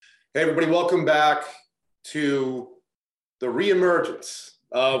Hey, everybody, welcome back to the reemergence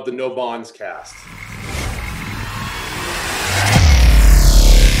of the No Bonds cast.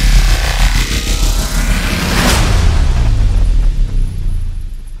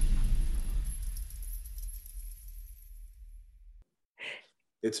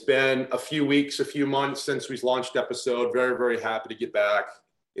 It's been a few weeks, a few months since we launched episode. Very, very happy to get back.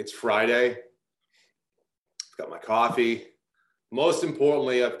 It's Friday. I've got my coffee. Most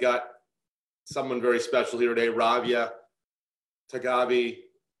importantly, I've got someone very special here today, Ravia Tagavi.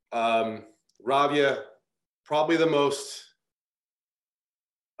 Ravia, probably the most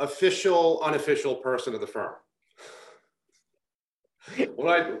official, unofficial person of the firm.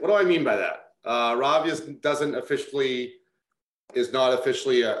 What do I mean by that? Ravia is not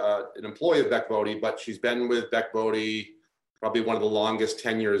officially an employee of Beck Bodie, but she's been with Beck Bodie probably one of the longest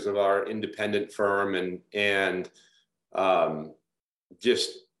tenures of our independent firm, and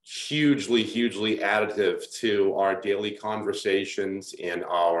just hugely additive to our daily conversations and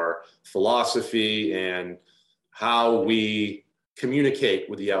our philosophy and how we communicate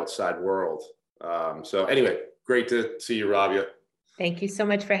with the outside world. So anyway, great to see you, Ravia. Thank you so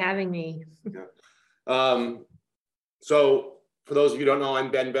much for having me. Yeah. So for those of you who don't know,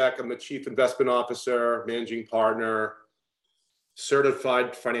 I'm Ben Beck. I'm the Chief Investment Officer, Managing Partner,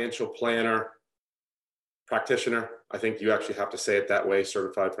 Certified Financial Planner, Practitioner. I think you actually have to say it that way,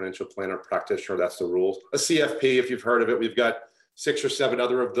 Certified Financial Planner, Practitioner, that's the rules. A CFP, if you've heard of it. We've got 6 or 7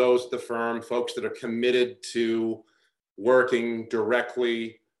 other of those at the firm, folks that are committed to working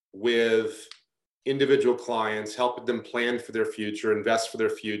directly with individual clients, helping them plan for their future, invest for their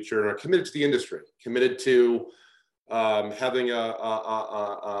future, and are committed to the industry, committed to having a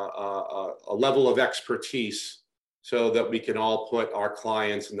level of expertise so that we can all put our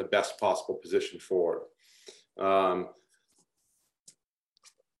clients in the best possible position forward. Ravi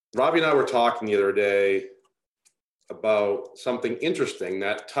and I were talking the other day about something interesting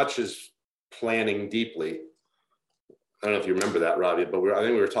that touches planning deeply. I don't know if you remember that, Ravi, but I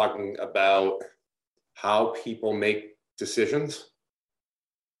think we were talking about how people make decisions.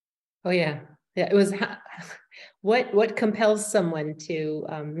 Oh yeah. It was what compels someone to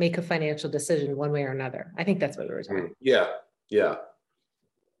make a financial decision one way or another. I think that's what we were talking about. Yeah.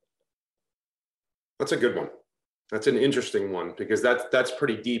 That's a good one. That's an interesting one, because that's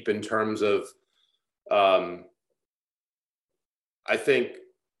pretty deep in terms of, I think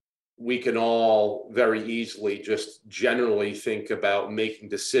we can all very easily just generally think about making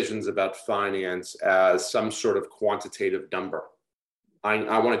decisions about finance as some sort of quantitative number.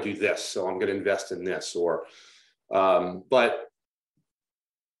 I want to do this, so I'm going to invest in this, but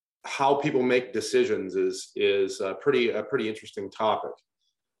how people make decisions is a pretty interesting topic.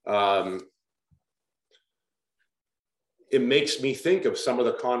 It makes me think of some of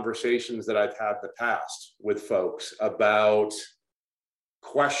the conversations that I've had in the past with folks about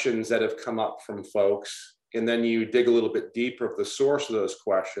questions that have come up from folks, and then you dig a little bit deeper of the source of those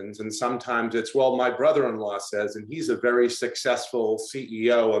questions, and sometimes it's, well, my brother-in-law says, and he's a very successful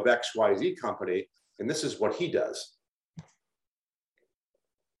CEO of XYZ company, and this is what he does.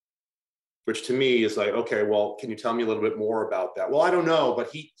 Which to me is like, okay, well, can you tell me a little bit more about that? Well, I don't know,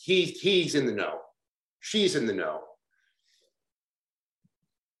 but he's in the know. She's in the know.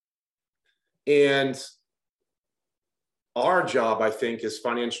 And our job, I think, as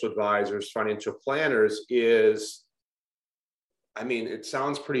financial advisors, financial planners is, I mean, it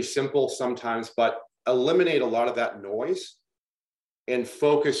sounds pretty simple sometimes, but eliminate a lot of that noise and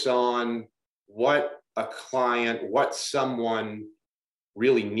focus on what a client, what someone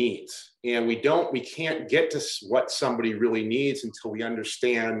really needs. And we can't get to what somebody really needs until we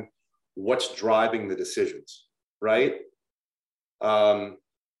understand what's driving the decisions, right?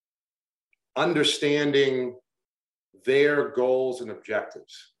 Understanding their goals and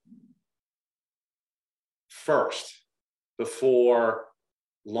objectives first before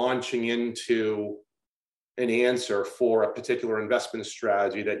launching into an answer for a particular investment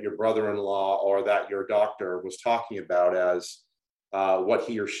strategy that your brother-in-law or that your doctor was talking about as what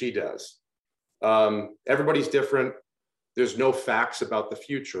he or she does. Everybody's different. There's no facts about the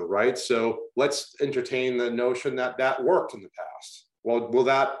future, right? So let's entertain the notion that that worked in the past. Well, will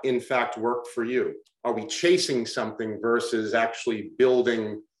that in fact work for you? Are we chasing something versus actually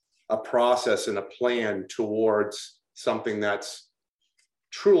building a process and a plan towards something that's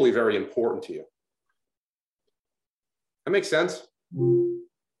truly very important to you? That makes sense?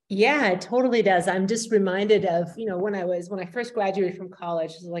 Yeah, it totally does. I'm just reminded of, when I first graduated from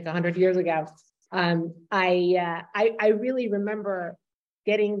college, this was like 100 years ago. I really remember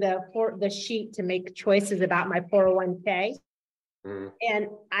getting the sheet to make choices about my 401k. Mm. And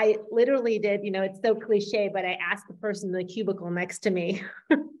I literally did, it's so cliche, but I asked the person in the cubicle next to me,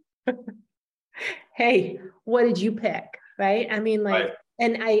 hey, what did you pick? Right. I mean, like, Right.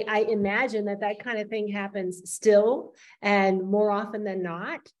 and I imagine that kind of thing happens still and more often than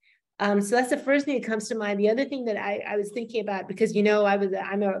not. So that's the first thing that comes to mind. The other thing that I was thinking about, because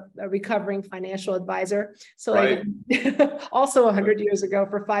I'm a recovering financial advisor. So Right. also 100 years ago,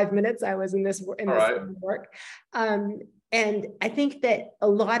 for 5 minutes, I was in this All right. work. And I think that a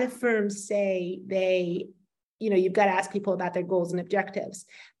lot of firms say you've got to ask people about their goals and objectives,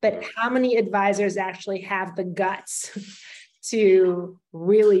 but how many advisors actually have the guts to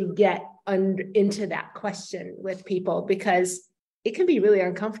really get into that question with people? Because it can be really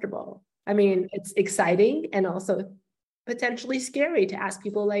uncomfortable. I mean, it's exciting and also potentially scary to ask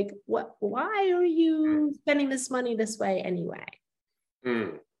people like, why are you spending this money this way anyway?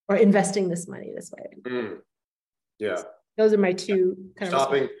 Mm. Or investing this money this way? Mm. Yeah. Those are my two kind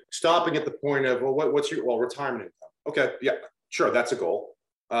of stopping at the point of, well, what's your retirement income? Okay, yeah, sure, that's a goal.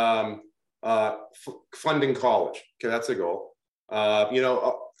 Funding college, okay, that's a goal. But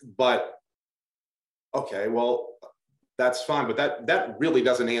okay, well, that's fine, but that really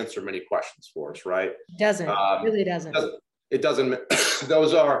doesn't answer many questions for us, right? It really doesn't. It doesn't.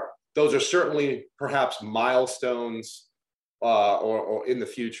 Those are certainly perhaps milestones, or in the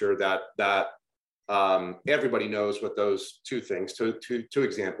future that everybody knows what those two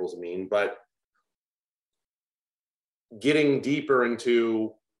examples mean, but getting deeper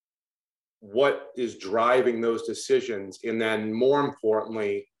into what is driving those decisions, and then more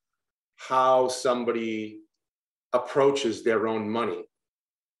importantly, how somebody approaches their own money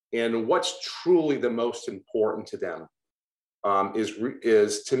and what's truly the most important to them,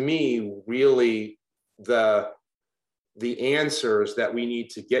 is to me really the answers that we need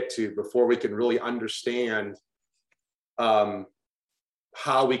to get to before we can really understand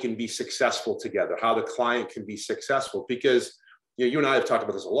how we can be successful together, how the client can be successful. Because you and I have talked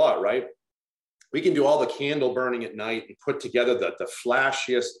about this a lot, right? We can do all the candle burning at night and put together the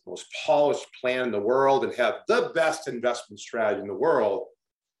flashiest, most polished plan in the world and have the best investment strategy in the world.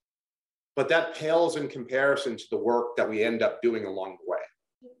 But that pales in comparison to the work that we end up doing along the way,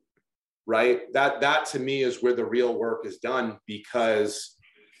 right? That to me is where the real work is done, because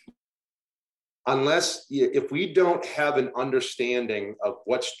if we don't have an understanding of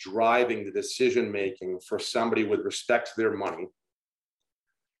what's driving the decision making for somebody with respect to their money,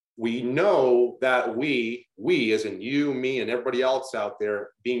 we know that we as in you, me, and everybody else out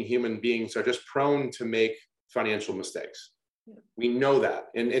there, being human beings, are just prone to make financial mistakes. We know that,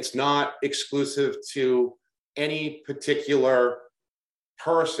 and it's not exclusive to any particular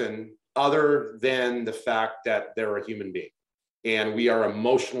person other than the fact that they're a human being. And we are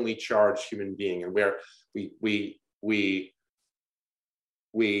emotionally charged human being, and where we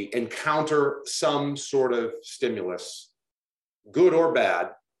encounter some sort of stimulus, good or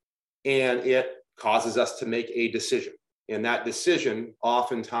bad, and it causes us to make a decision. And that decision,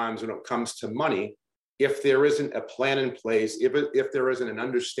 oftentimes when it comes to money, if there isn't a plan in place, if there isn't an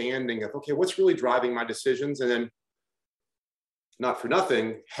understanding of, okay, what's really driving my decisions, and then, not for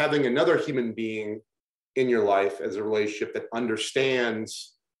nothing, having another human being in your life as a relationship that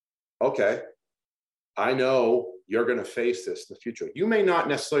understands, okay, I know you're going to face this in the future. You may not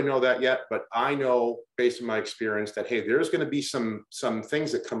necessarily know that yet, but I know based on my experience that, hey, there's going to be some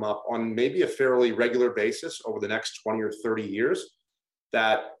things that come up on maybe a fairly regular basis over the next 20 or 30 years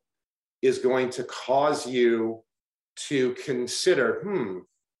that is going to cause you to consider, am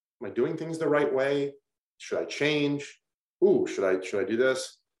I doing things the right way? Should I change? Should I do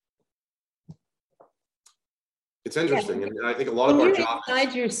this? It's interesting. And I think a lot of our jobs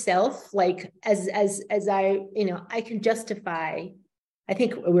inside yourself, like as I can justify, I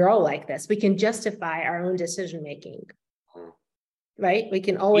think we're all like this. We can justify our own decision making, right? We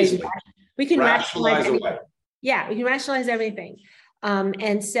can always, we can rationalize away. Yeah, we can rationalize everything.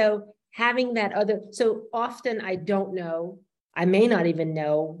 And so having that so often I don't know, I may not even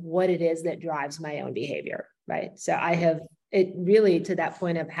know what it is that drives my own behavior, right? So I have it really to that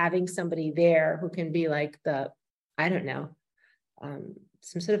point of having somebody there who can be like I don't know,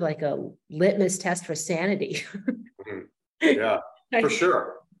 some sort of like a litmus test for sanity. Yeah, for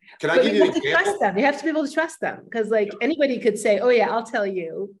sure. Can I give you an example? Trust them. You have to be able to trust them, because like anybody could say, oh yeah, I'll tell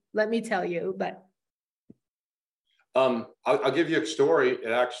you, let me tell you, but. I'll give you a story.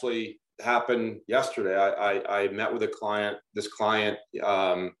 It actually happened yesterday. I met with a client,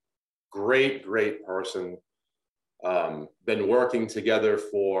 great person, been working together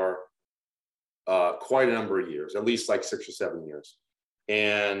for quite a number of years, at least like 6 or 7 years.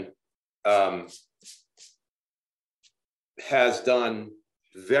 And has done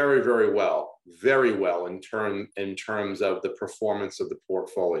very, very well in terms of the performance of the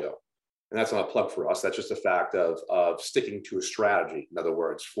portfolio. And that's not a plug for us. That's just a fact of sticking to a strategy, in other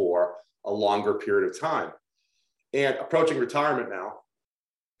words, for a longer period of time. And approaching retirement now.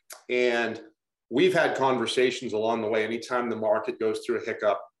 And we've had conversations along the way. Anytime the market goes through a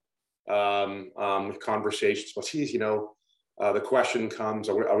hiccup, with conversations, well, geez, the question comes,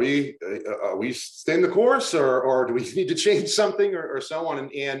 are we staying the course, or do we need to change something, or so on?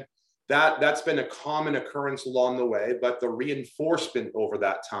 And that's been a common occurrence along the way, but the reinforcement over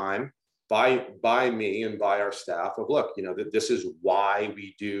that time by me and by our staff of, look, that this is why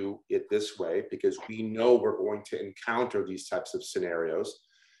we do it this way, because we know we're going to encounter these types of scenarios.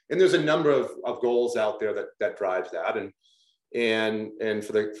 And there's a number of goals out there that drives that and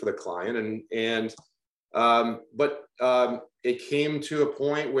for the client. But it came to a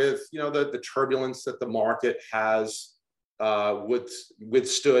point with, the turbulence that the market has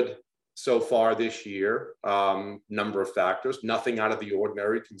withstood so far this year, number of factors, nothing out of the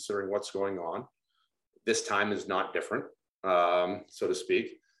ordinary considering what's going on. This time is not different, so to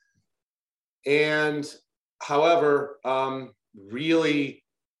speak. And however, really,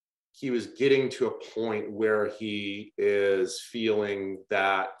 he was getting to a point where he is feeling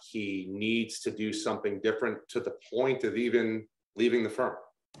that he needs to do something different, to the point of even leaving the firm.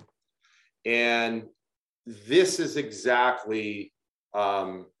 And this is exactly,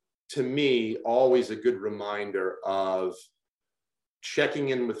 to me, always a good reminder of checking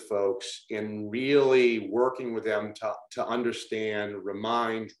in with folks and really working with them to understand,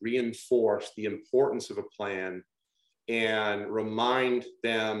 remind, reinforce the importance of a plan, and remind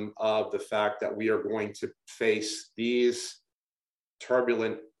them of the fact that we are going to face these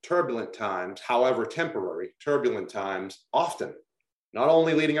turbulent times, however temporary, turbulent times, often, not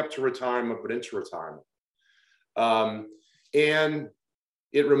only leading up to retirement, but into retirement. And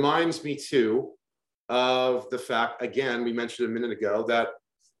it reminds me too of the fact, again, we mentioned a minute ago, that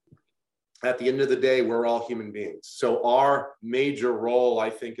at the end of the day, we're all human beings. So our major role,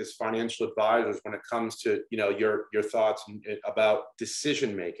 I think, as financial advisors, when it comes to your thoughts about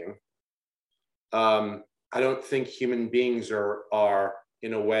decision making, I don't think human beings are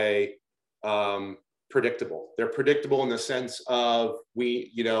in a way predictable. They're predictable in the sense of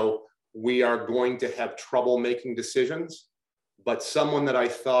we are going to have trouble making decisions, but someone that I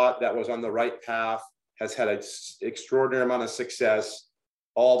thought that was on the right path has had an extraordinary amount of success.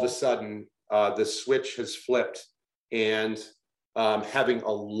 All of a sudden, the switch has flipped and having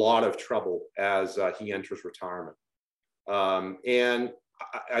a lot of trouble as he enters retirement. And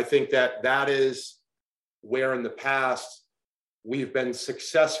I think that is where in the past we've been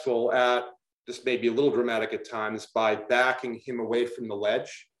successful at, this may be a little dramatic at times, by backing him away from the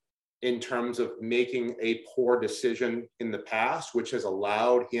ledge in terms of making a poor decision in the past, which has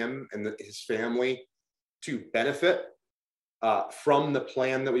allowed him and his family to benefit from the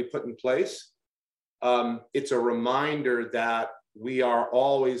plan that we put in place. It's a reminder that we are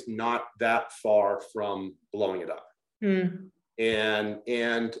always not that far from blowing it up.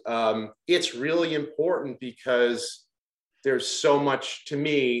 And it's really important because there's so much, to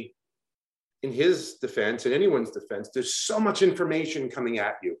me, in his defense, in anyone's defense, there's so much information coming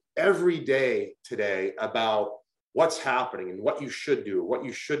at you every day today about what's happening and what you should do, what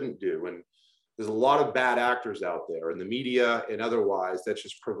you shouldn't do. And there's a lot of bad actors out there in the media and otherwise that's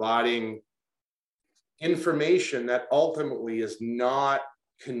just providing information that ultimately is not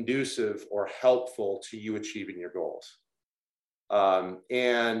conducive or helpful to you achieving your goals.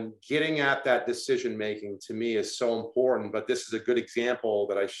 And getting at that decision making, to me, is so important. But this is a good example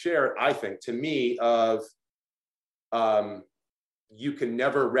that I shared, I think, to me, of you can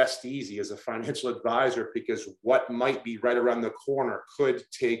never rest easy as a financial advisor, because what might be right around the corner could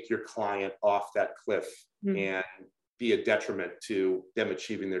take your client off that cliff and be a detriment to them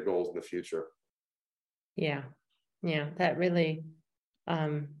achieving their goals in the future. Yeah, that really,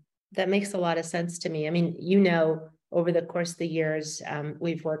 that makes a lot of sense to me. I mean, over the course of the years,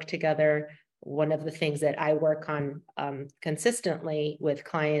 we've worked together. One of the things that I work on consistently with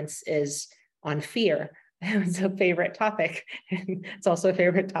clients is on fear. It's a favorite topic. It's also a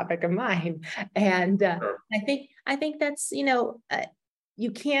favorite topic of mine. And sure. I think that's, you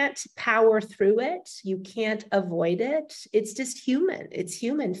can't power through it. You can't avoid it. It's just human. It's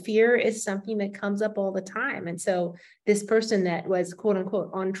human. Fear is something that comes up all the time. And so this person that was, quote unquote,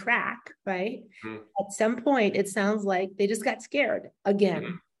 on track, right? At some point, it sounds like they just got scared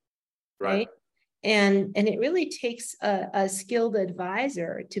again. Right? And it really takes a skilled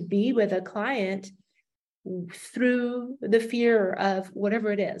advisor to be with a client through the fear of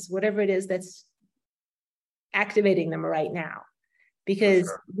whatever it is that's activating them right now,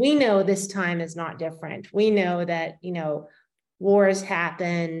 because we know this time is not different. We know that, wars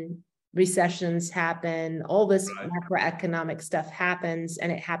happen, recessions happen, all this macroeconomic stuff happens,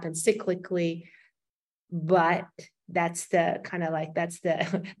 and it happens cyclically. But that's the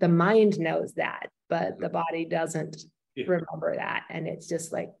mind knows that, but the body doesn't remember that. And it's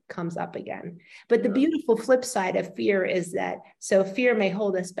just like comes up again. But the beautiful flip side of fear is that, so fear may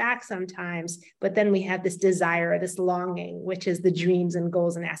hold us back sometimes, but then we have this desire, this longing, which is the dreams and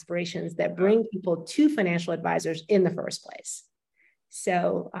goals and aspirations that bring people to financial advisors in the first place.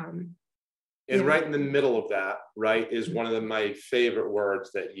 So, and right in the middle of that, right, is one of my favorite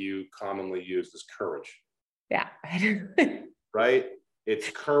words that you commonly use is courage. Yeah. Right? It's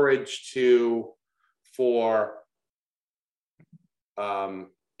courage for an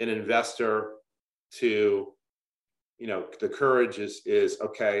investor to, the courage is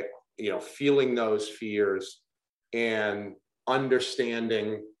okay, feeling those fears and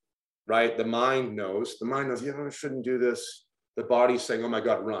understanding, right? The mind knows, I shouldn't do this. The body's saying, oh my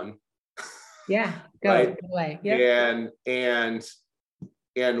God, run. Yeah, go, right? Go away. Yeah.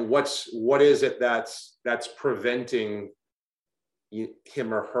 And what is it that's preventing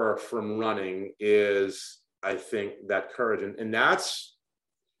him or her from running is, I think, that courage. And that's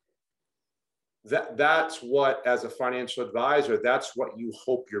what, as a financial advisor, that's what you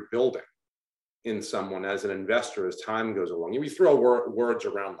hope you're building in someone as an investor as time goes along. We throw words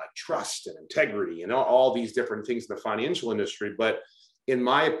around like trust and integrity and all these different things in the financial industry, but in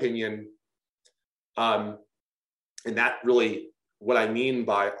my opinion, and that really what I mean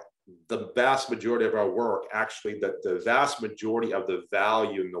by the vast majority of our work, actually, the vast majority of the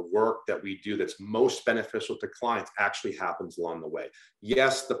value and the work that we do that's most beneficial to clients actually happens along the way.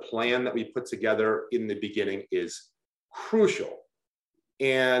 Yes, the plan that we put together in the beginning is crucial.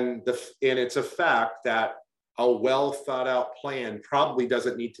 And it's a fact that a well thought out plan probably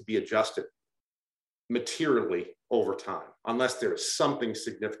doesn't need to be adjusted materially over time, unless there's something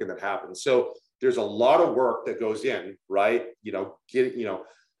significant that happens. So there's a lot of work that goes in, right?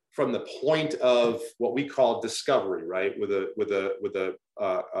 From the point of what we call discovery, right? With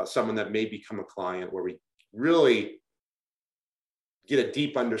someone that may become a client, where we really get a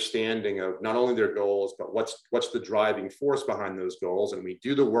deep understanding of not only their goals, but what's the driving force behind those goals. And we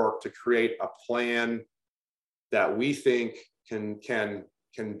do the work to create a plan that we think can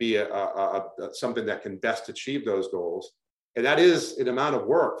be something that can best achieve those goals. And that is an amount of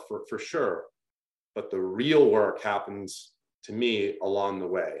work for sure. But the real work happens, to me, along the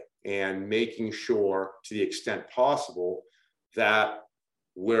way, and making sure, to the extent possible, that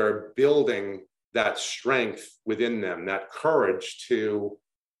we're building that strength within them, that courage to,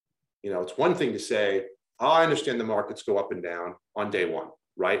 it's one thing to say, oh, I understand the markets go up and down on day one,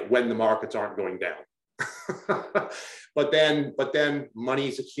 right? When the markets aren't going down. but then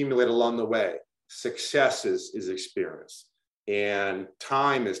money's accumulated along the way. Success is experienced, and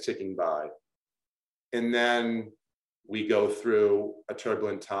time is ticking by. And then we go through a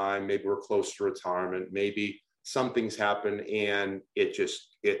turbulent time. Maybe we're close to retirement. Maybe something's happened, and it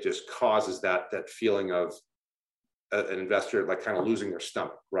just causes that feeling of an investor like kind of losing their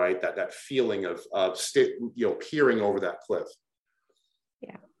stomach, right? That feeling of peering over that cliff.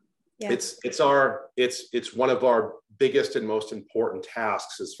 Yeah. It's one of our biggest and most important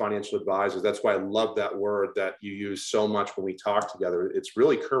tasks as financial advisors. That's why I love that word that you use so much when we talk together. It's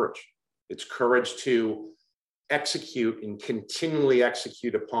really courage. It's courage to execute and continually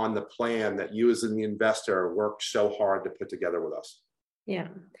execute upon the plan that you as the investor worked so hard to put together with us. Yeah.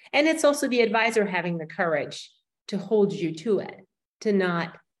 And it's also the advisor having the courage to hold you to it, to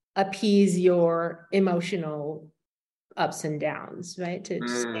not appease your emotional ups and downs, right? To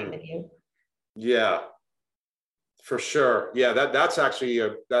stay with you. Yeah, for sure. Yeah, that's actually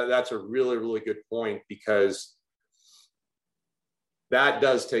that's a really, really good point, because that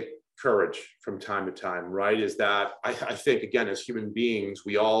does take courage from time to time, right? Is that I think, again, as human beings,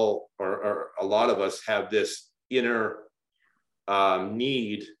 we all, or a lot of us, have this inner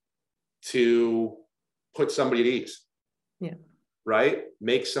need to put somebody at ease. Yeah. Right?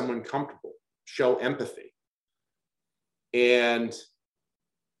 Make someone comfortable, show empathy. And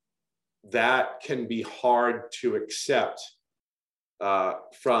that can be hard to accept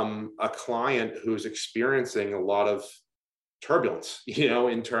from a client who's experiencing a lot of turbulence,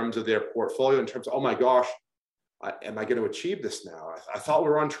 in terms of their portfolio, in terms of, oh my gosh, am I going to achieve this now? I thought we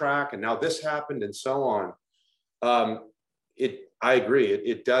were on track, and now this happened, and so on. I agree.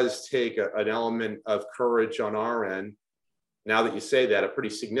 It does take an element of courage on our end. Now that you say that, a pretty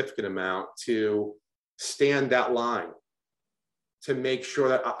significant amount, to stand that line to make sure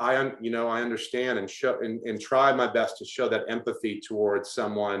that I understand and show and try my best to show that empathy towards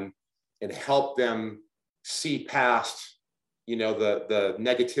someone and help them see past, the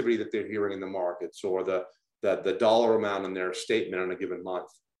negativity that they're hearing in the markets or the dollar amount in their statement on a given month,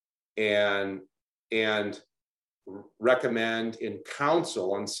 and recommend and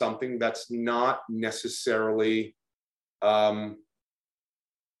counsel on something that's not necessarily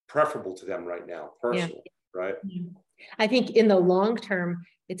preferable to them right now, personally, right? I think in the long term,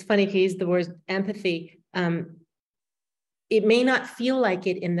 it's funny to use the word empathy. It may not feel like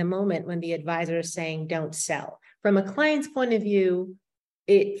it in the moment when the advisor is saying don't sell. From a client's point of view,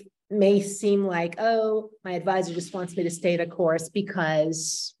 it may seem like, oh, my advisor just wants me to stay the course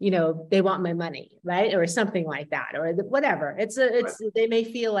because, they want my money, right? Or something like that, or whatever. They may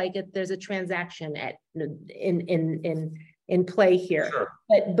feel like there's a transaction in play here. Sure.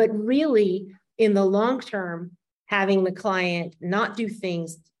 But really, in the long term, having the client not do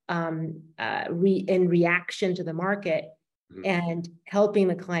things in reaction to the market, mm-hmm. and helping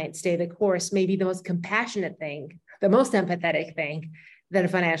the client stay the course may be the most compassionate thing, the most empathetic thing that a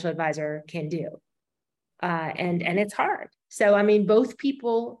financial advisor can do. And it's hard. So, I mean, both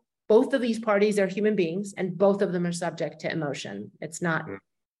of these parties are human beings, and both of them are subject to emotion. It's not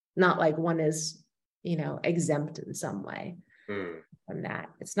like one is, exempt in some way from that.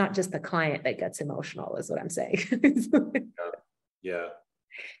 It's not just the client that gets emotional, is what I'm saying. Yeah.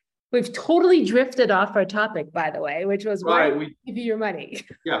 We've totally drifted off our topic, by the way, which was right. Why give you your money?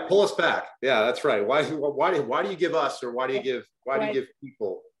 Yeah, pull us back. Yeah, that's right. Why do you give us, or why do you give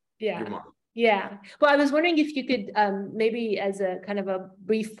people your money? Yeah. Well, I was wondering if you could maybe, as a kind of a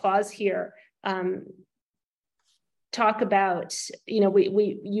brief pause here, talk about,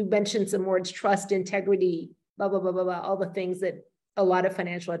 you mentioned some words: trust, integrity, blah blah blah blah blah, all the things that a lot of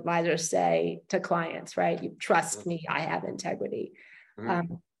financial advisors say to clients, right? You trust me, I have integrity.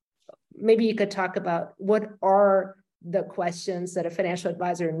 Mm-hmm. Maybe you could talk about what are the questions that a financial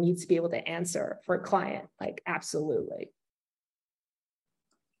advisor needs to be able to answer for a client, like absolutely.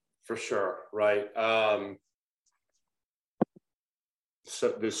 For sure, right.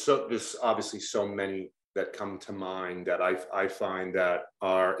 So there's obviously so many that come to mind that I find that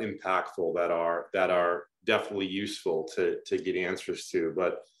are impactful, that are definitely useful to get answers to.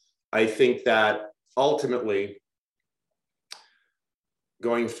 But I think that ultimately,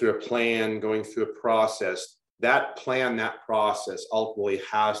 going through a plan, going through a process, that process ultimately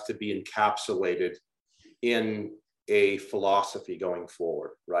has to be encapsulated in a philosophy going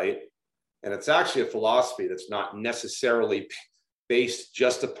forward, right? And it's actually a philosophy that's not necessarily based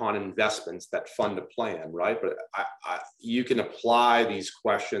just upon investments that fund a plan, right? But you can apply these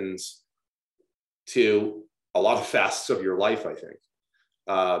questions to a lot of facets of your life, I think.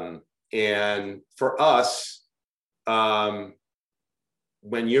 And for us,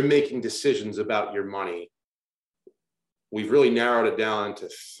 when you're making decisions about your money, we've really narrowed it down to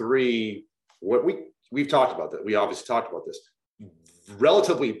three. What we've talked about that. We obviously talked about this.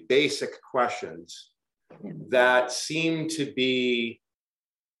 Relatively basic questions that seem to be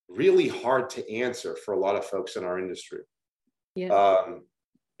really hard to answer for a lot of folks in our industry. Yeah.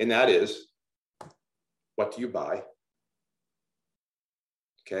 And that is, what do you buy?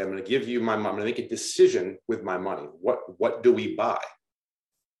 Okay, I'm going to give you my money. I'm going to make a decision with my money. What do we buy?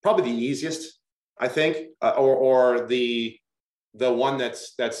 Probably the easiest, I think, or the one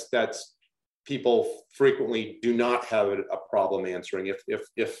that's people frequently do not have a problem answering,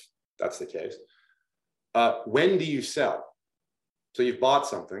 if that's the case. When do you sell? So you've bought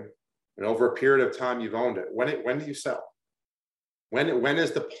something, and over a period of time you've owned it. When do you sell? When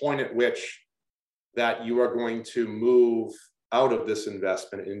is the point at which that you are going to move out of this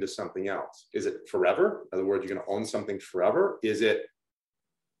investment into something else? Is it forever? In other words, you're going to own something forever? Is it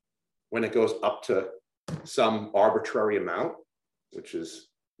when it goes up to some arbitrary amount, which is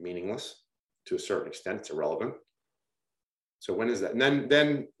meaningless to a certain extent, it's irrelevant. So when is that? And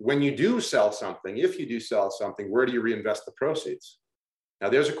then when you do sell something, if you do sell something, where do you reinvest the proceeds? Now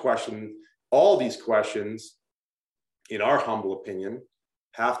there's a question. All these questions, in our humble opinion,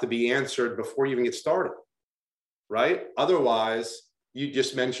 have to be answered before you even get started, right? Otherwise, you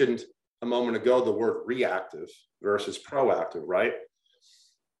just mentioned a moment ago the word reactive versus proactive, right?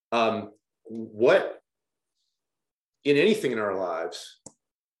 What in anything in our lives,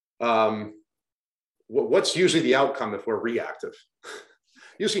 what's usually the outcome if we're reactive?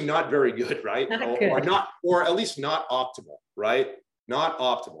 Usually not very good, right? Or at least not optimal, right? Not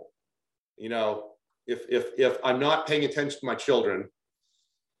optimal. If I'm not paying attention to my children,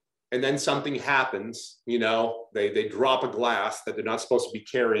 and then something happens, they drop a glass that they're not supposed to be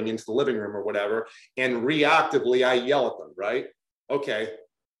carrying into the living room or whatever, and reactively I yell at them, right? okay,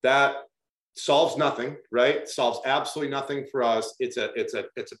 that solves nothing, right? Solves absolutely nothing for us. It's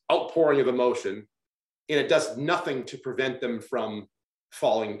an outpouring of emotion, and it does nothing to prevent them from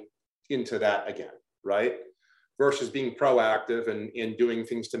falling into that again, right? Versus being proactive and doing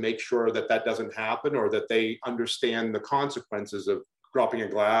things to make sure that that doesn't happen, or that they understand the consequences of dropping a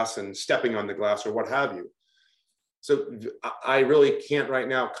glass and stepping on the glass or what have you. So I really can't right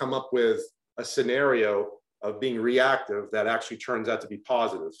now come up with a scenario of being reactive that actually turns out to be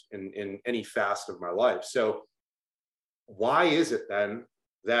positive in any facet of my life. So why is it then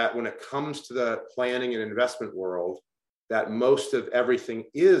that when it comes to the planning and investment world, that most of everything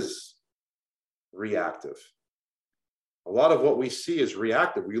is reactive? A lot of what we see is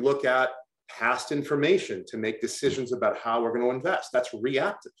reactive. We look at past information to make decisions about how we're going to invest. That's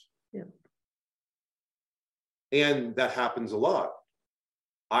reactive. Yeah. And that happens a lot.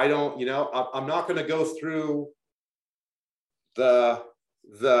 I don't, I'm not going to go through the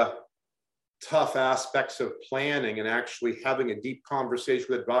tough aspects of planning and actually having a deep conversation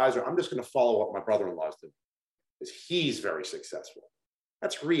with advisor. I'm just going to follow what my brother-in-law's doing, because he's very successful.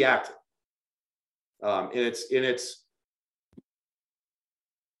 That's reactive. And it's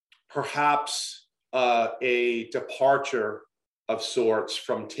perhaps a departure of sorts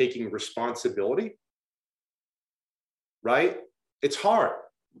from taking responsibility, right? It's hard.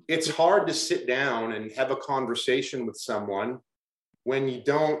 It's hard to sit down and have a conversation with someone when you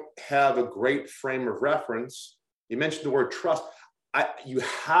don't have a great frame of reference. You mentioned the word trust. You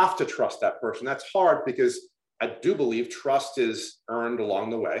have to trust that person. That's hard, because I do believe trust is earned along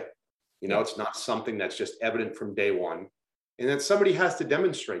the way. It's not something that's just evident from day one. And then somebody has to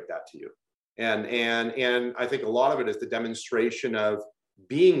demonstrate that to you. And I think a lot of it is the demonstration of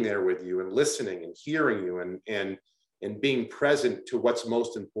being there with you and listening and hearing you and being present to what's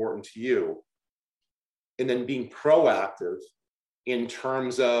most important to you. And then being proactive in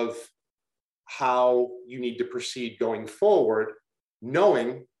terms of how you need to proceed going forward,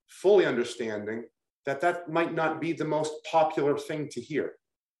 knowing, fully understanding that might not be the most popular thing to hear.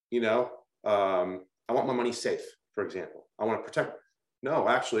 I want my money safe, for example. I want to protect. No,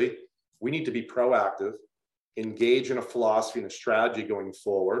 actually, we need to be proactive, engage in a philosophy and a strategy going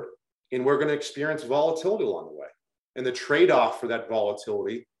forward, and we're going to experience volatility along the way. And the trade-off for that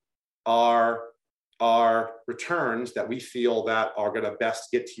volatility are returns that we feel that are going to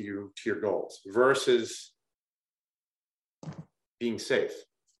best get you to your goals, versus being safe,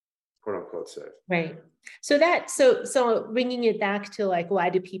 quote unquote safe. Right. So bringing it back to, like, why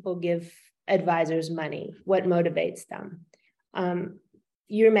do people give advisors money? What motivates them?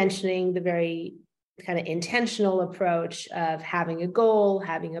 You're mentioning the very kind of intentional approach of having a goal,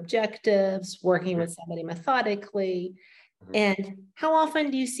 having objectives, working with somebody methodically. And how often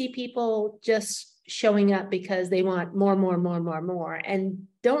do you see people just showing up because they want more, and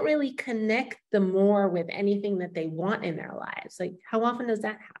don't really connect the more with anything that they want in their lives? Like, how often does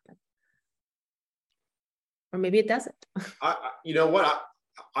that happen? Or maybe it doesn't.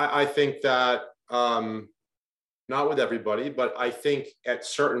 I think that, not with everybody, but I think at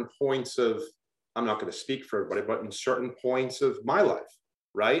certain points of, I'm not going to speak for everybody, but in certain points of my life,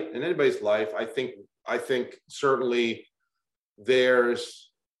 right? In anybody's life, I think certainly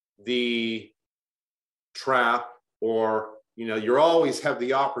there's the trap, or, you always have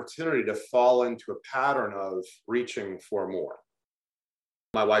the opportunity to fall into a pattern of reaching for more.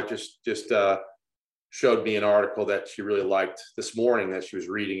 My wife just showed me an article that she really liked this morning, that she was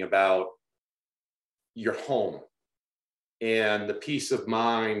reading about your home and the peace of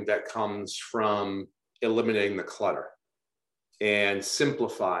mind that comes from eliminating the clutter and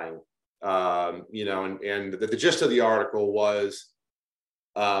simplifying. And the gist of the article was,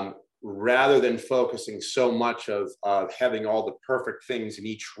 rather than focusing so much of having all the perfect things in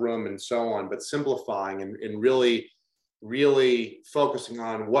each room and so on, but simplifying and really focusing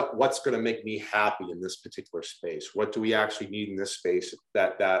on what's going to make me happy in this particular space. What do we actually need in this space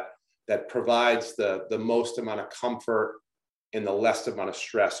that provides the most amount of comfort and the less amount of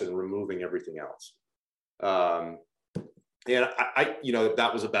stress, and removing everything else. And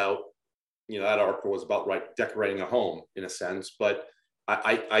that was about, that article was about decorating a home in a sense, but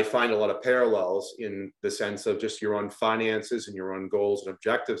I find a lot of parallels in the sense of just your own finances and your own goals and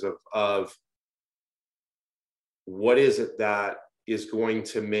objectives of what is it that is going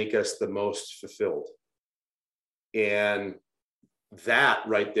to make us the most fulfilled. And that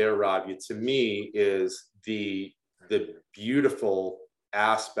right there, Ravi, to me is the beautiful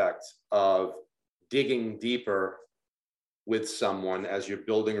aspect of digging deeper with someone as you're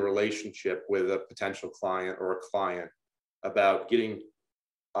building a relationship with a potential client or a client, about getting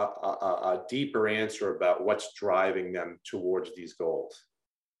a deeper answer about what's driving them towards these goals.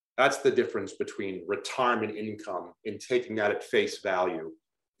 That's the difference between retirement income and taking that at face value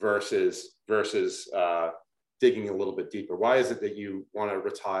versus digging a little bit deeper. Why is it that you want to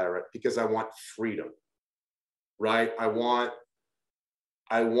retire it? Because I want freedom, right? I want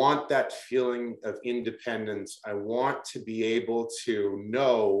that feeling of independence. I want to be able to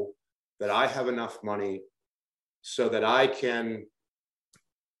know that I have enough money so that I can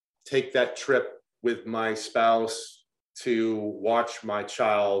take that trip with my spouse to watch my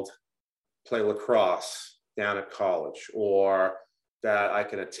child play lacrosse down at college, or that I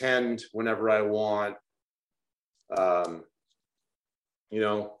can attend whenever I want,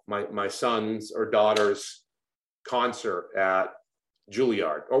 my son's or daughter's concert at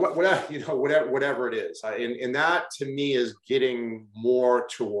Juilliard, or whatever it is. And that to me is getting more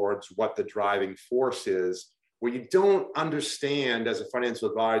towards what the driving force is, where you don't understand as a financial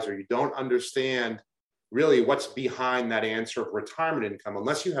advisor, you don't understand really what's behind that answer of retirement income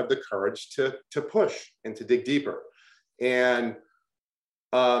unless you have the courage to push and to dig deeper. And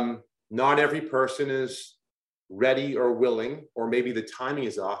not every person is ready or willing, or maybe the timing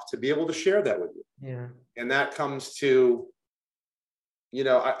is off to be able to share that with you. Yeah. And that comes to,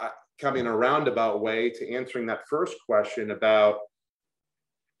 I coming in a roundabout way to answering that first question about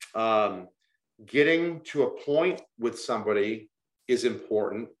getting to a point with somebody is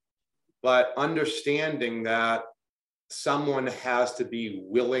important, but understanding that someone has to be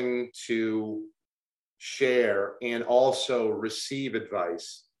willing to share and also receive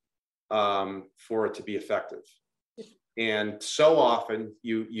advice for it to be effective. And so often,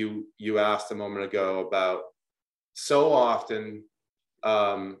 you asked a moment ago about so often,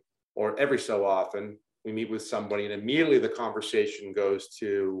 or every so often, we meet with somebody and immediately the conversation goes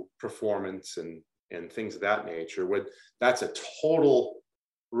to performance and things of that nature. That's a total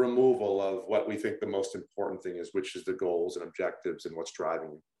removal of what we think the most important thing is, which is the goals and objectives and what's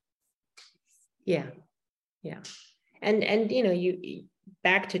driving you. Yeah. And you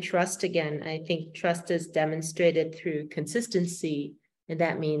back to trust again. I think trust is demonstrated through consistency, and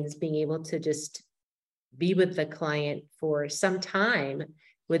that means being able to just be with the client for some time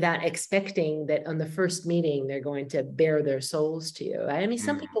without expecting that on the first meeting they're going to bare their souls to you. I mean,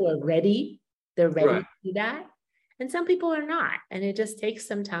 some people are ready, they're ready Right. to do that, and some people are not, and it just takes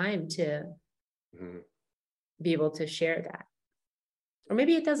some time to be able to share that. Or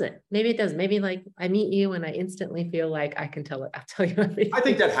maybe it doesn't. Maybe like I meet you and I instantly feel like I can I'll tell you everything. I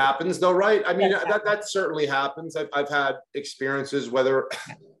think that happens though, right? I mean, that certainly happens. I've had experiences, whether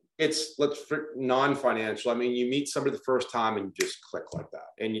it's non-financial. I mean, you meet somebody the first time and you just click like that.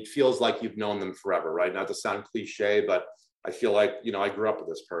 And it feels like you've known them forever, right? Not to sound cliche, but I feel like, I grew up with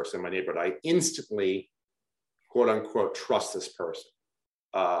this person, my neighbor, and I instantly, quote unquote, trust this person.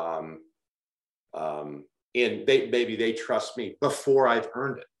 And maybe they trust me before I've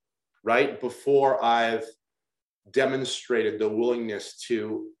earned it, right? Before I've demonstrated the willingness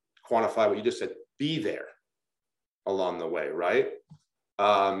to quantify what you just said, be there along the way, right?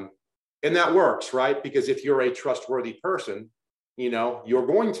 And that works, right? Because if you're a trustworthy person, you're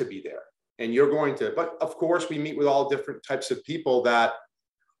going to be there and you're going to, but of course we meet with all different types of people that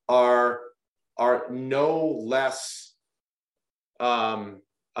are no less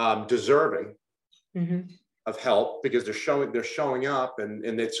deserving of help because they're showing up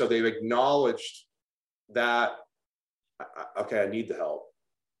and so they've acknowledged that, okay, I need the help.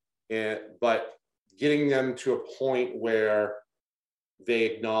 But getting them to a point where they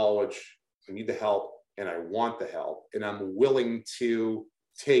acknowledge I need the help and I want the help and I'm willing to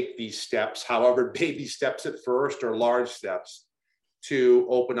take these steps, however baby steps at first or large steps, to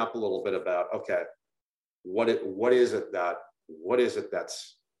open up a little bit about, okay, what is it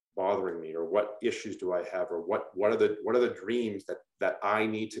that's bothering me, or what issues do I have, or what are the dreams that I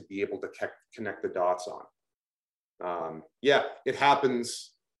need to be able to connect the dots on. It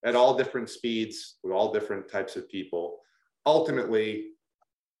happens at all different speeds with all different types of people. Ultimately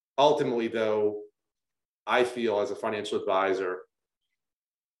though, I feel as a financial advisor,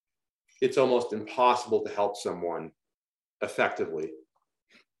 it's almost impossible to help someone effectively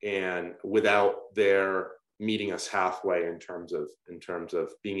and without their meeting us halfway in terms of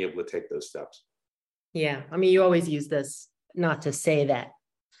being able to take those steps. Yeah. I mean, you always use this, not to say that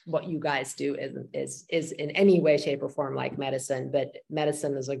what you guys do is in any way, shape, or form like medicine, but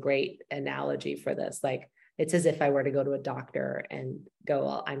medicine is a great analogy for this. Like, it's as if I were to go to a doctor and go,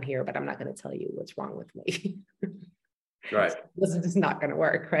 well, I'm here, but I'm not going to tell you what's wrong with me. Right. This is just not going to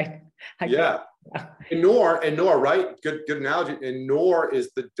work, right? Yeah. And nor, right? Good analogy. And nor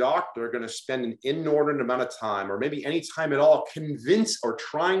is the doctor going to spend an inordinate amount of time, or maybe any time at all,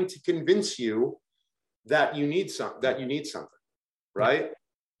 trying to convince you that you need something, right?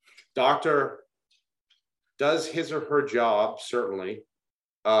 Doctor does his or her job, certainly,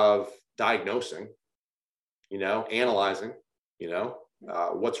 of diagnosing, analyzing,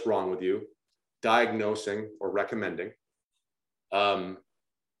 what's wrong with you, diagnosing or recommending.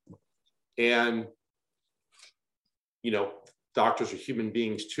 And, doctors are human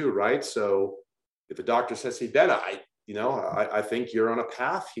beings too, right? So if a doctor says, hey, Ben, I think you're on a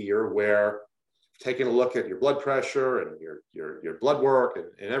path here where taking a look at your blood pressure and your blood work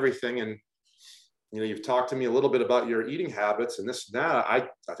and everything, and you've talked to me a little bit about your eating habits and this and that. I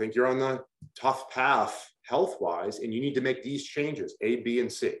think you're on the tough path health-wise, and you need to make these changes, A, B,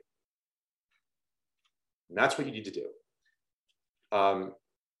 and C. And that's what you need to do.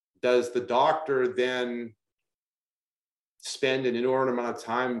 Does the doctor then spend an inordinate amount of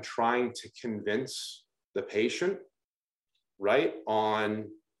time trying to convince the patient, right, on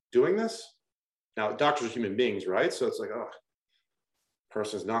doing this? Now, doctors are human beings, right? So it's like, oh,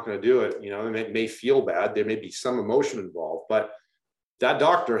 person's not going to do it. They may feel bad. There may be some emotion involved, but that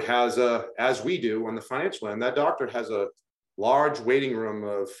doctor has as we do on the financial end, that doctor has a large waiting room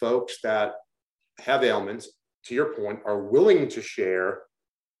of folks that have ailments, to your point, are willing to share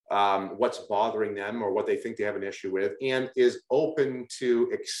what's bothering them or what they think they have an issue with, and is open to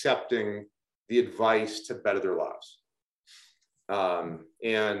accepting the advice to better their lives.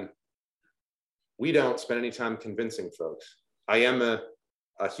 And we don't spend any time convincing folks. I am a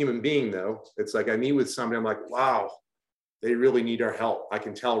human being, though. It's like I meet with somebody, I'm like, wow, they really need our help. I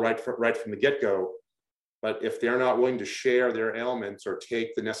can tell right from the get-go. But if they're not willing to share their ailments or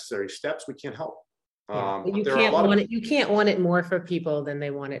take the necessary steps, we can't help. You can't want it more for people than they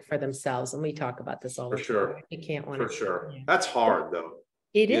want it for themselves. And we talk about this all the time. For sure. You can't want it. For sure. Yeah. That's hard, though.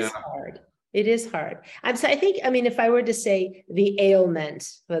 It is hard. It is hard. So I think, if I were to say the ailment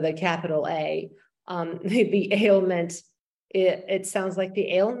for the capital A, the ailment, it sounds like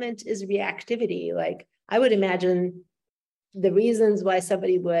the ailment is reactivity. Like, I would imagine the reasons why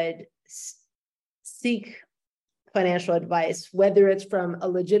somebody would seek financial advice, whether it's from a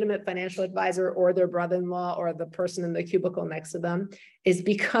legitimate financial advisor or their brother-in-law or the person in the cubicle next to them, is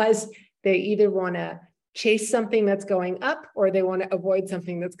because they either want to chase something that's going up or they want to avoid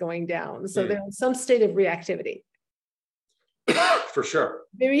something that's going down. So they're in some state of reactivity. For sure.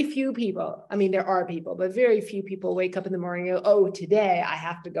 Very few people, there are people, but very few people wake up in the morning and go, oh, today I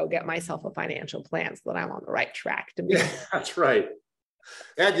have to go get myself a financial plan so that I'm on the right track to be. Yeah, that's right.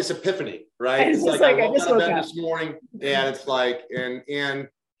 I had this epiphany, right? It's like I woke out of bed this morning, and it's like, and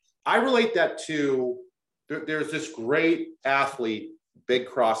I relate that to, there's this great athlete, big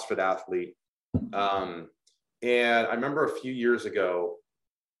CrossFit athlete. And I remember a few years ago,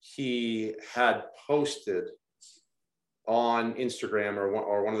 he had posted on Instagram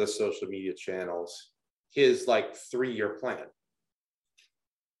or one of the social media channels his 3-year plan.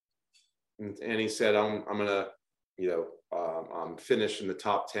 And he said, I'm gonna, finish in the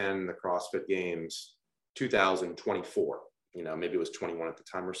top 10 in the CrossFit Games 2024. Maybe it was 21 at the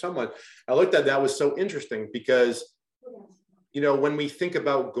time or something. I looked at that was so interesting because, when we think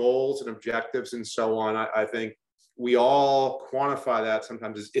about goals and objectives and so on, I think we all quantify that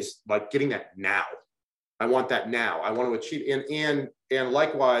sometimes it's like getting that now. I want that now. I want to achieve, and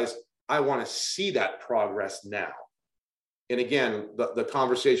likewise, I want to see that progress now. And again, the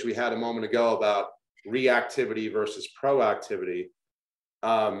conversation we had a moment ago about reactivity versus proactivity.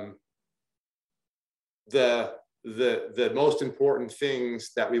 The most important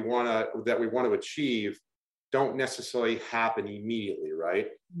things that we want to achieve don't necessarily happen immediately, right?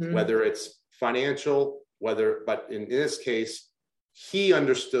 Mm-hmm. Whether it's financial, but in this case, he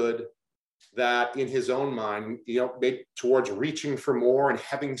understood that in his own mind, towards reaching for more and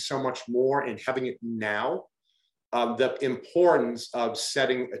having so much more and having it now, the importance of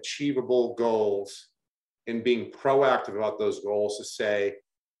setting achievable goals and being proactive about those goals to say,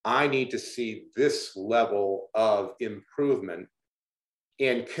 I need to see this level of improvement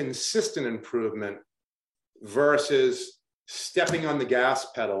and consistent improvement versus stepping on the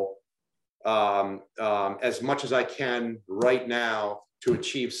gas pedal as much as I can right now to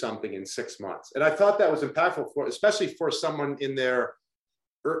achieve something in 6 months. And I thought that was impactful especially for someone in their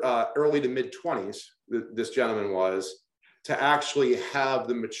early to mid 20s, this gentleman was, to actually have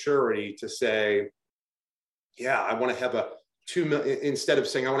the maturity to say, yeah, I want to have 2 million, instead of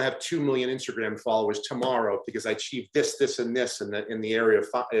saying I want to have 2 million Instagram followers tomorrow because I achieved this, and this in the area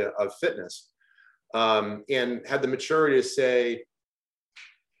of fitness, and had the maturity to say,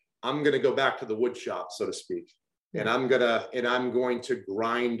 I'm going to go back to the wood shop, so to speak. And I'm going to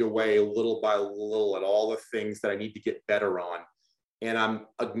grind away little by little at all the things that I need to get better on. And I'm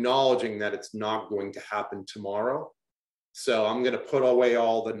acknowledging that it's not going to happen tomorrow. So I'm going to put away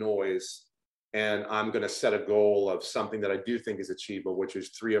all the noise, and I'm going to set a goal of something that I do think is achievable, which is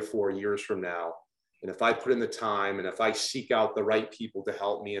 3 or 4 years from now. And if I put in the time, and if I seek out the right people to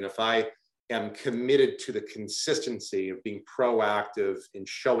help me, and if I am committed to the consistency of being proactive in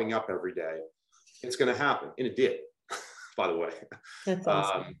showing up every day, it's going to happen. And it did, by the way. That's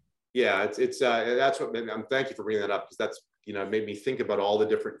awesome. Yeah, that's what, I'm thank you for bringing that up, because that's, it made me think about all the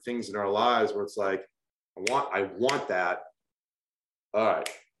different things in our lives where it's like, I want that. All right.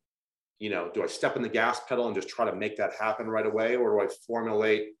 Do I step in the gas pedal and just try to make that happen right away? Or do I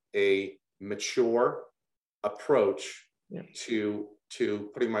formulate a mature approach to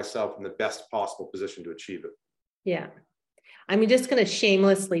putting myself in the best possible position to achieve it? Yeah. I'm just going to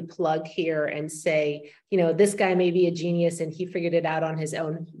shamelessly plug here and say, this guy may be a genius and he figured it out on his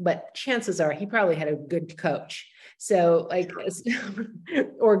own, but chances are he probably had a good coach. So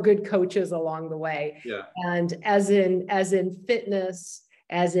or good coaches along the way. Yeah. And as in fitness,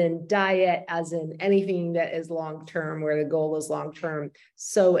 as in diet, as in anything that is long-term, where the goal is long-term.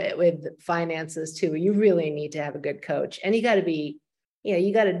 So with finances too, you really need to have a good coach, and you got to be,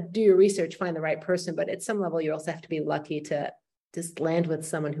 you got to do your research, find the right person, but at some level you also have to be lucky to just land with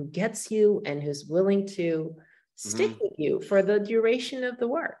someone who gets you and who's willing to stick with you for the duration of the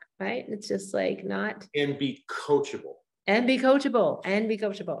work, right? It's just like not. And be coachable. And be coachable.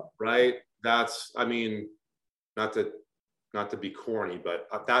 Right. That's, not to be corny, but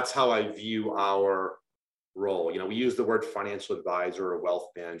that's how I view our role. We use the word financial advisor or wealth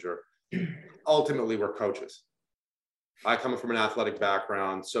manager. Ultimately, we're coaches. I come from an athletic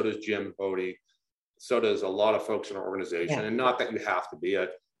background. So does Jim Bodie. So does a lot of folks in our organization. Yeah. And not that you have to be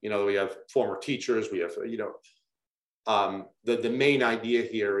we have former teachers. We have, the main idea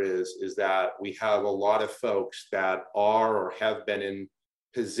here is that we have a lot of folks that are or have been in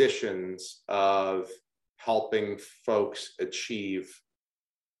positions of helping folks achieve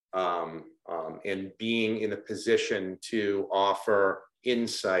and being in a position to offer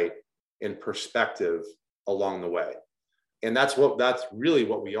insight and perspective along the way. And that's really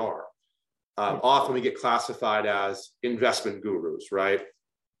what we are. Often we get classified as investment gurus, right?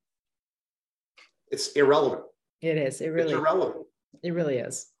 It's irrelevant. It is. It's irrelevant. It really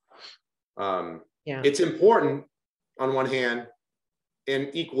is. It's important on one hand, and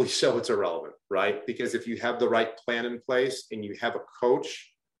equally so it's irrelevant, right? Because if you have the right plan in place and you have a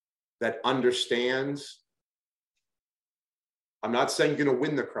coach that understands, I'm not saying you're going to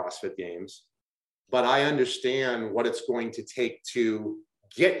win the CrossFit Games, but I understand what it's going to take to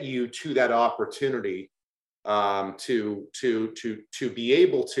get you to that opportunity, to be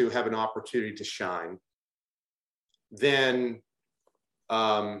able to have an opportunity to shine. Then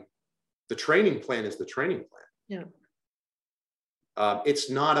the training plan is the training plan. Yeah. It's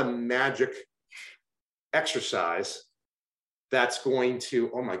not a magic exercise that's going to,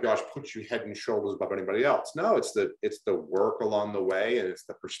 oh my gosh, put you head and shoulders above anybody else. No, it's the work along the way, and it's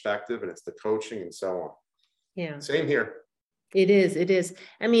the perspective, and it's the coaching, and so on. Yeah. Same here. It is.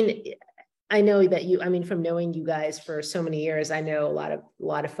 I know that from knowing you guys for so many years, I know a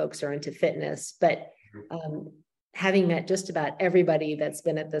lot of folks are into fitness, but having met just about everybody that's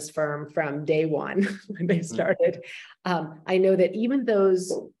been at this firm from day one when they started, I know that even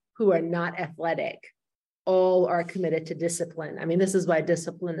those who are not athletic, all are committed to discipline. This is why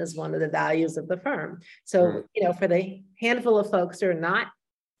discipline is one of the values of the firm. So, for the handful of folks who are not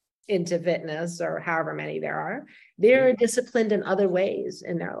into fitness, or however many there are, they're disciplined in other ways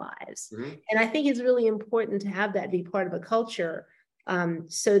in their lives. And I think it's really important to have that be part of a culture,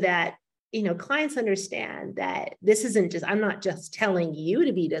 so that clients understand that this isn't just, I'm not just telling you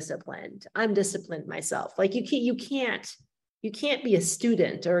to be disciplined. I'm disciplined myself. Like you can't be a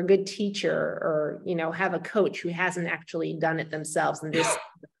student or a good teacher or, have a coach who hasn't actually done it themselves and just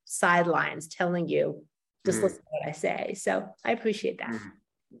sidelines telling you, just listen to what I say. So I appreciate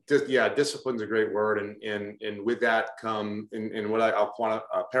that. Discipline's a great word. And with that come, and what I'll want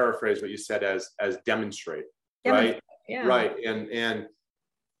to paraphrase what you said as demonstrate, right? Yeah. Right. And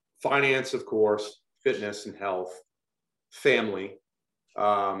finance, of course, fitness and health, family,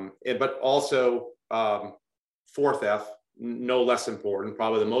 but also fourth F, no less important,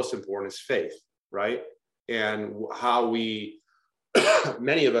 probably the most important, is faith, right? And how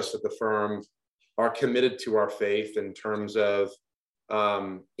many of us at the firm are committed to our faith in terms of,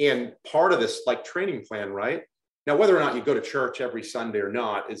 and part of this like training plan, right? Now, whether or not you go to church every Sunday or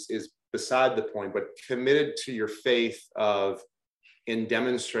not is beside the point, but committed to your faith of in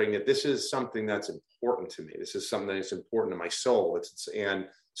demonstrating that this is something that's important to me. This is something that's important to my soul. And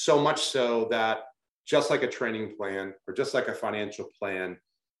so much so that just like a training plan or just like a financial plan,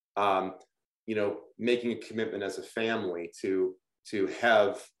 making a commitment as a family to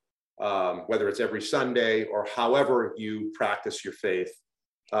have, whether it's every Sunday or however you practice your faith,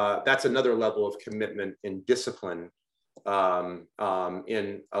 that's another level of commitment and discipline in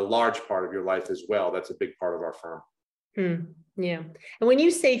a large part of your life as well. That's a big part of our firm. Yeah. And when you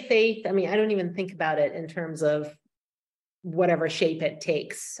say faith, I mean, I don't even think about it in terms of whatever shape it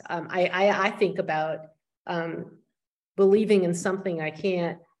takes. I think about believing in something I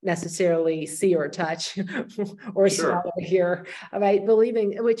can't necessarily see or touch or smell or hear, right?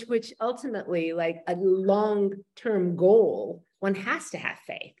 Believing, which ultimately, like a long-term goal, one has to have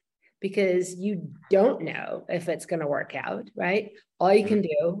faith, because you don't know if it's going to work out, right? All you can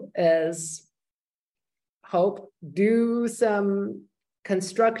do is hope, do some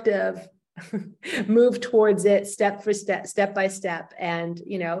constructive move towards it step by step, and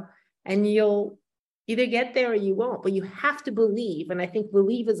you'll either get there or you won't, but you have to believe. And I think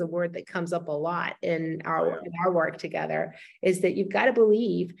believe is a word that comes up a lot in our work together, is that you've got to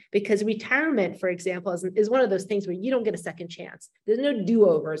believe, because retirement, for example, is one of those things where you don't get a second chance. There's no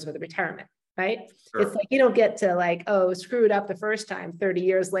do-overs with retirement, right? Sure. It's like you don't get to like, oh, screw it up the first time 30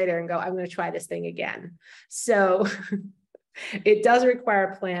 years later and go, I'm going to try this thing again. So it does require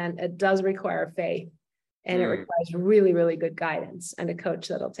a plan. It does require faith, and it requires really, really good guidance and a coach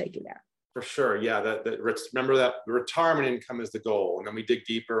that'll take you there. For sure. Yeah. Remember that the retirement income is the goal. And then we dig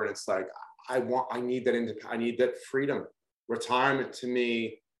deeper and it's like, I need that freedom. Retirement to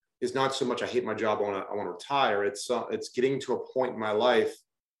me is not so much, I hate my job, I want to retire. It's getting to a point in my life,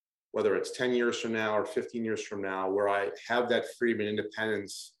 whether it's 10 years from now or 15 years from now, where I have that freedom and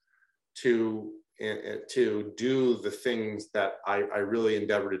independence to do the things that I really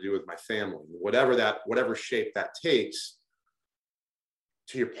endeavor to do with my family, whatever shape that takes.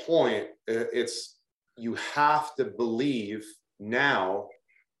 To your point, you have to believe now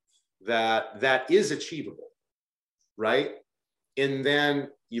that is achievable, right? And then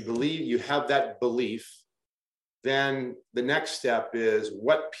you have that belief. Then the next step is,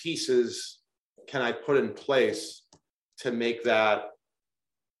 what pieces can I put in place to make that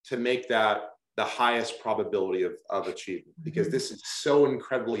the highest probability of achievement? Because this is so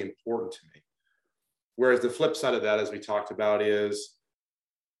incredibly important to me. Whereas the flip side of that, as we talked about, is,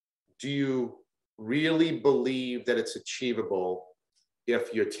 do you really believe that it's achievable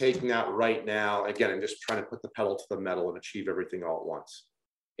if you're taking that right now, again, and just trying to put the pedal to the metal and achieve everything all at once?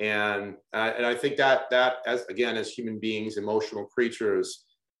 And I think that as human beings, emotional creatures,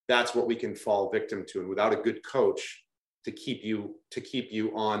 that's what we can fall victim to. And without a good coach to keep you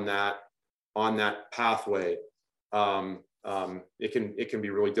on that pathway, it can be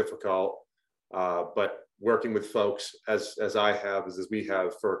really difficult. But working with folks as I have, as we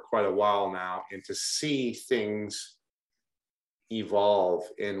have for quite a while now, and to see things evolve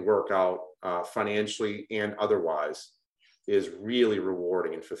and work out financially and otherwise is really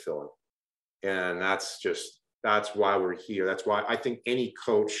rewarding and fulfilling. And that's why we're here. That's why I think any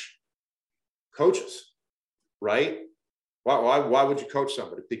coach coaches, right? Why would you coach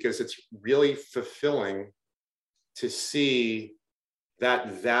somebody? Because it's really fulfilling to see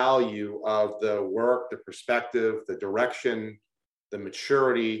that value of the work, the perspective, the direction, the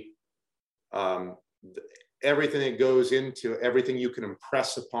maturity, everything that goes into everything you can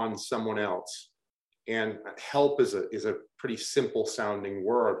impress upon someone else. And help is a pretty simple sounding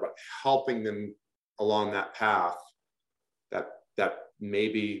word, but helping them along that path that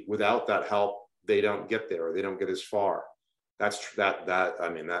maybe without that help, they don't get there, or they don't get as far. That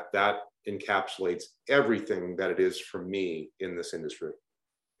encapsulates everything that it is for me in this industry.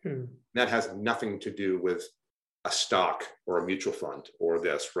 That has nothing to do with a stock or a mutual fund or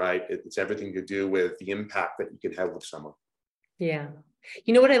this, right? It's everything to do with the impact that you can have with someone. Yeah.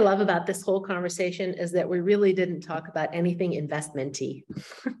 You know what I love about this whole conversation is that we really didn't talk about anything investment-y.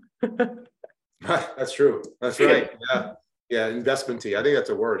 That's true. That's right. Yeah. Yeah. Investment-y. I think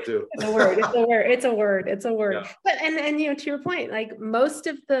that's a word too. It's a word. It's a word. Yeah. But and to your point, like most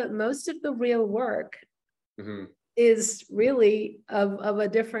of the real work is really of a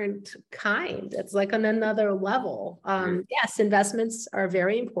different kind. It's like on another level. Yes, investments are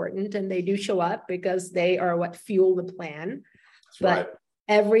very important, and they do show up because they are what fuel the plan. But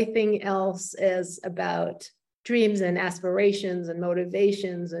everything else is about dreams and aspirations and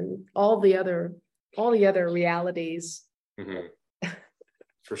motivations and all the other realities.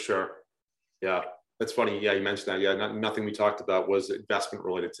 For sure. Yeah, that's funny. Yeah, you mentioned that. Yeah, nothing we talked about was investment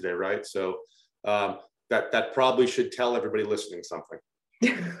related today, right? So that probably should tell everybody listening something.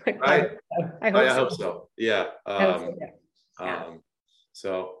 Right? I hope so. Yeah.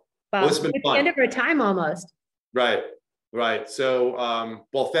 So well, it's been it's fun. the end of our time almost. Right. So,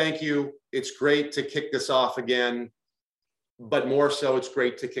 well, thank you. It's great to kick this off again, but more so, it's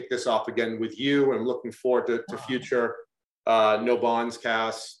great to kick this off again with you. I'm looking forward to future No Bonds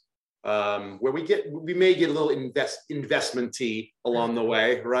casts, where we may get a little investment-y along the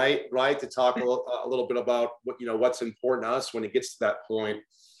way, right? To talk a little bit about what's important to us when it gets to that point.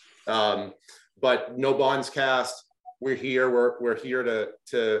 But No Bonds cast, we're here. We're here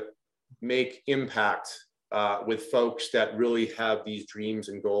to make impact with folks that really have these dreams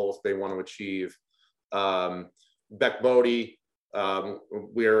and goals they want to achieve. Beck Bodie,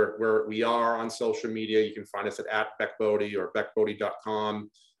 we are on social media. You can find us at Beck Bodie or beckbodie.com.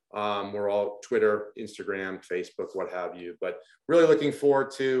 We're all Twitter, Instagram, Facebook, what have you. But really looking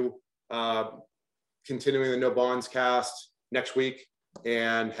forward to continuing the No Bonds cast next week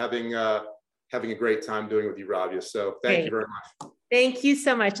and having a great time doing it with you, Rabia. So thank you very much. Thank you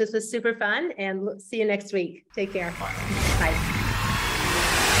so much. This was super fun, and see you next week. Take care. Bye.